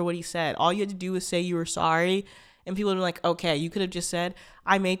accountability for what he said. All you had to do was say you were sorry. And people would be like, okay, you could have just said,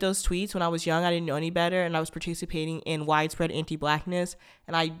 I made those tweets when I was young. I didn't know any better. And I was participating in widespread anti-blackness.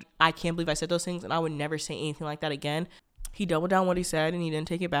 And I can't believe I said those things. And I would never say anything like that again. He doubled down what he said and he didn't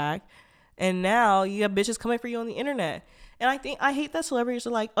take it back. And now you have bitches coming for you on the internet. And I hate that celebrities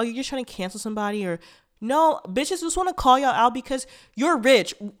are like, oh, you're just trying to cancel somebody, or no, bitches just want to call y'all out because you're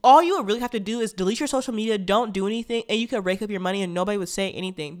rich. All you would really have to do is delete your social media, don't do anything, and you could rake up your money and nobody would say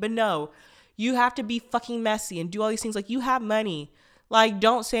anything. But no, you have to be fucking messy and do all these things. Like, you have money. Like,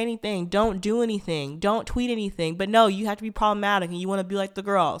 don't say anything. Don't do anything. Don't tweet anything. But no, you have to be problematic and you want to be like the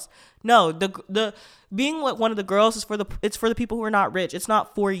girls. No, the being like one of the girls is it's for the people who are not rich. It's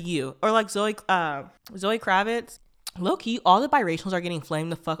not for you. Or like Zoe Kravitz. Low key, all the biracials are getting flamed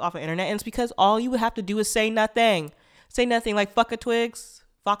the fuck off the internet, and it's because all you would have to do is say nothing. Say nothing. Like, fucka Twigs.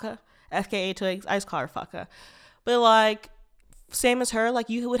 Fucka. FKA Twigs. I just call her fucka. But like, same as her, like,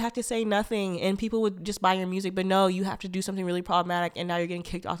 you would have to say nothing and people would just buy your music. But no, you have to do something really problematic, and now you're getting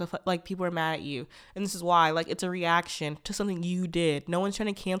kicked off like, people are mad at you. And this is why, like, it's a reaction to something you did. No one's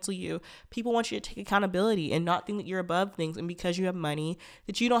trying to cancel you. People want you to take accountability and not think that you're above things, and because you have money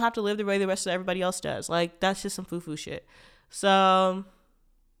that you don't have to live the way the rest of everybody else does. Like, that's just some foo-foo shit. So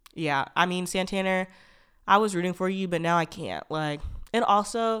yeah, I mean, Santana, I was rooting for you, but now I can't. Like, and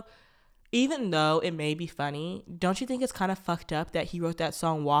also, even though it may be funny, don't you think it's kind of fucked up that he wrote that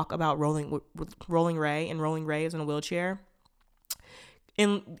song Walk about Rolling Ray, and Rolling Ray is in a wheelchair?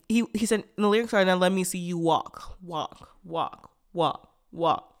 And he said, in the lyrics are, now let me see you walk, walk, walk, walk,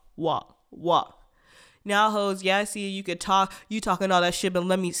 walk, walk, walk. Now, hoes, yeah, I see you could talk, you talking all that shit, but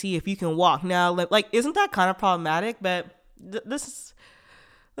let me see if you can walk. Now, like, isn't that kind of problematic? But this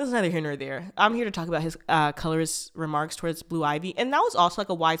is neither here nor there. I'm here to talk about his colorist remarks towards Blue Ivy. And that was also like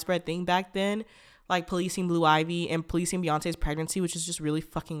a widespread thing back then, like policing Blue Ivy and policing Beyonce's pregnancy, which is just really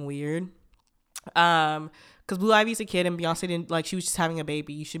fucking weird. Because Blue Ivy's a kid and Beyonce didn't, like, she was just having a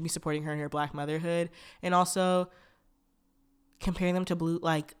baby. You should be supporting her in her black motherhood. And also comparing them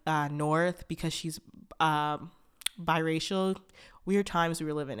to North because she's biracial. Weird times we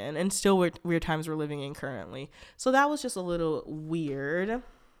were living in, and still weird times we're living in currently. So that was just a little weird.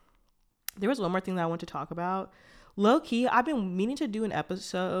 There was one more thing that I want to talk about. Low key, I've been meaning to do an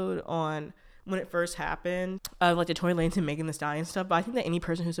episode on when it first happened of like the Tory Lanez and Megan Thee Stallion stuff, but I think that any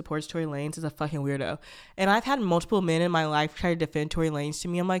person who supports Tory Lanez is a fucking weirdo. And I've had multiple men in my life try to defend Tory Lanez to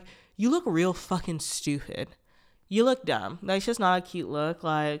me. I'm like, you look real fucking stupid. You look dumb. Like, it's just not a cute look.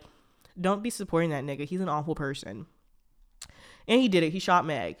 Like, don't be supporting that nigga. He's an awful person. And he did it. He shot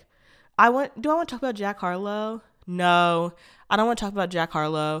Meg. Do I want to talk about Jack Harlow? No, I don't want to talk about Jack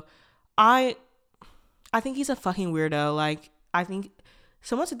Harlow. I think he's a fucking weirdo. Like, I think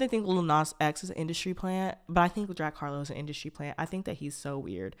someone said they think Lil Nas X is an industry plant, but I think Jack Harlow is an industry plant. I think that he's so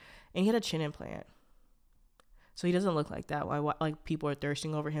weird. And he had a chin implant, so he doesn't look like that. Why, like, people are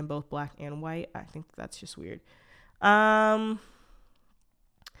thirsting over him, both black and white. I think that's just weird.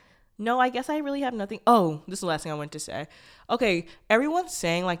 No, I guess I really have nothing. Oh, this is the last thing I wanted to say. Okay, everyone's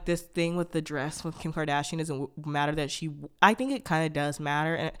saying like this thing with the dress with Kim Kardashian doesn't matter that I think it kind of does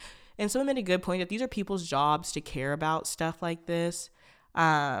matter. And someone made a good point that these are people's jobs to care about stuff like this.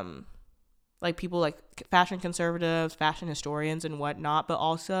 Like people like fashion conservatives, fashion historians and whatnot. But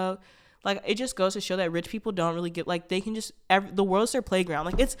also, like, it just goes to show that rich people don't really get, like, they can just, the world's their playground.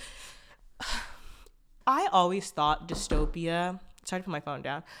 Like, it's, I always thought dystopia, sorry to put my phone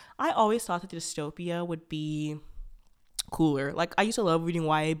down. I always thought that dystopia would be cooler. Like, I used to love reading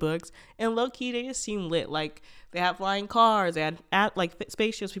YA books, and low key they just seem lit. Like, they have flying cars, they had like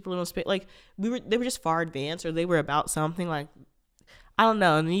spaceships, people live in space. Like, they were just far advanced, or they were about something. Like, I don't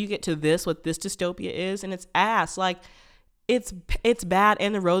know. And then you get to this, what this dystopia is, and it's ass. Like, it's bad,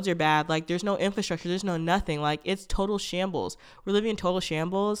 and the roads are bad. Like, there's no infrastructure, there's no nothing. Like, it's total shambles. We're living in total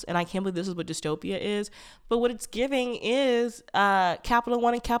shambles, and I can't believe this is what dystopia is. But what it's giving is Capital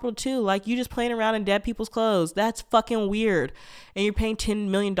One and Capital Two. Like, you just playing around in dead people's clothes. That's fucking weird. And you're paying $10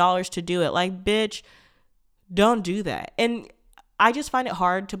 million to do it. Like, bitch, don't do that. And I just find it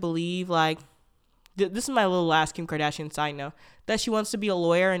hard to believe, like, this is my little last Kim Kardashian side note, that she wants to be a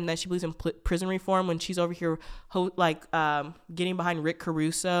lawyer and that she believes in prison reform when she's over here getting behind Rick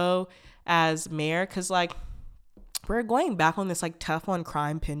Caruso as mayor. Because, like, we're going back on this, like, tough on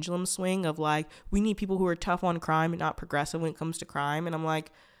crime pendulum swing of, like, we need people who are tough on crime and not progressive when it comes to crime. And I'm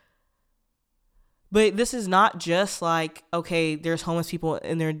like, but this is not just like, okay, there's homeless people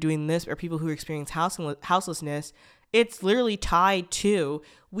and they're doing this, or people who experience houselessness. It's literally tied to,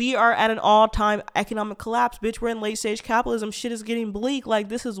 we are at an all-time economic collapse, bitch. We're in late-stage capitalism. Shit is getting bleak. Like,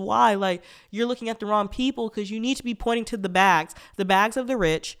 this is why, like, you're looking at the wrong people, because you need to be pointing to the bags of the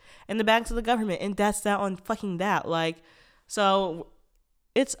rich and the bags of the government, and that's that on fucking that. Like, so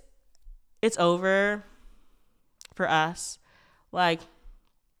it's over for us. Like,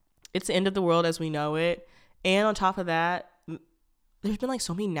 it's the end of the world as we know it. And on top of that, there's been, like,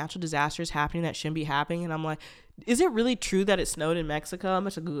 so many natural disasters happening that shouldn't be happening. And I'm like, is it really true that it snowed in Mexico? I'm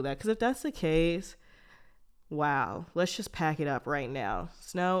going to Google that. Because if that's the case, wow. Let's just pack it up right now.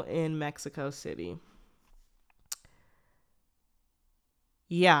 Snow in Mexico City.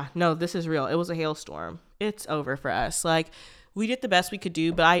 Yeah, no, this is real. It was a hailstorm. It's over for us. Like, we did the best we could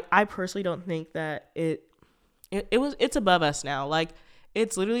do. But I personally don't think that it's above us now. Like,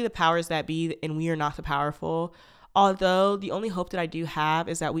 it's literally the powers that be, and we are not the powerful. Although the only hope that I do have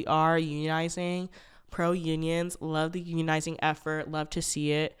is that we are unionizing. Pro-unions, love the unionizing effort, love to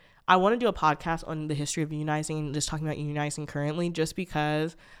see it. I want to do a podcast on the history of unionizing and just talking about unionizing currently, just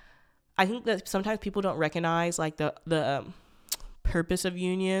because I think that sometimes people don't recognize, like, the purpose of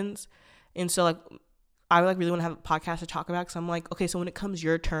unions. And so, like, I like really want to have a podcast to talk about, because I'm like, okay, so when it comes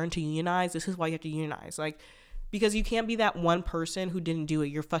your turn to unionize, this is why you have to unionize. Like, because you can't be that one person who didn't do it.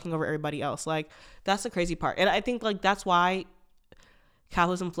 You're fucking over everybody else. Like, that's the crazy part. And I think, like, that's why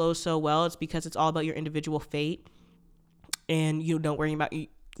capitalism flows so well. It's because it's all about your individual fate, and you don't worrying about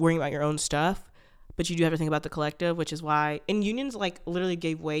your own stuff, but you do have to think about the collective, which is why, and unions, like, literally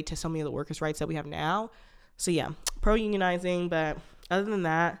gave way to so many of the workers' rights that we have now. So yeah, pro-unionizing. But other than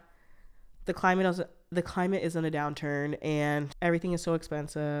that, the climate is in a downturn, and everything is so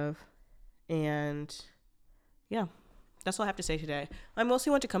expensive. And yeah, that's all I have to say today. I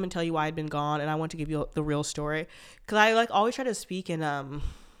mostly want to come and tell you why I'd been gone, and I want to give you the real story, because I, like, always try to speak in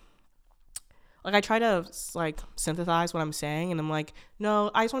like, I try to, like, synthesize what I'm saying, and I'm like, no,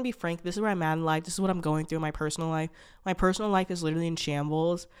 I just want to be frank. This is where I'm at in life. This is what I'm going through in my personal life. My personal life is literally in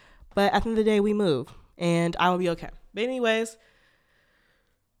shambles, but at the end of the day, we move, and I will be okay. But anyways,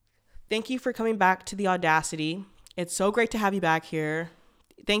 thank you for coming back to The Audacity. It's so great to have you back here.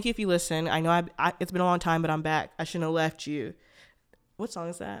 Thank you if you listen. I know it's been a long time, but I'm back. I shouldn't have left you. What song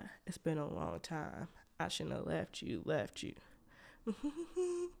is that? It's been a long time. I shouldn't have left you.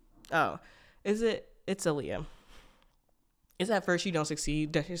 Oh, is it? It's Aaliyah. Is at first you don't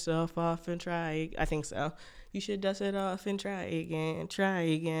succeed, dust yourself off and try. I think so. You should dust it off and try again.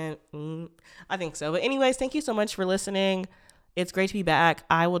 I think so. But anyways, thank you so much for listening. It's great to be back.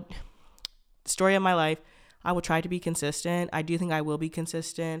 Story of my life. I will try to be consistent. I do think I will be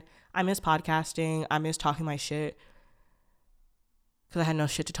consistent. I miss podcasting. I miss talking my shit, because I had no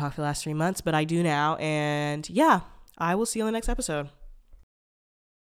shit to talk for the last 3 months, but I do now. And yeah, I will see you in the next episode.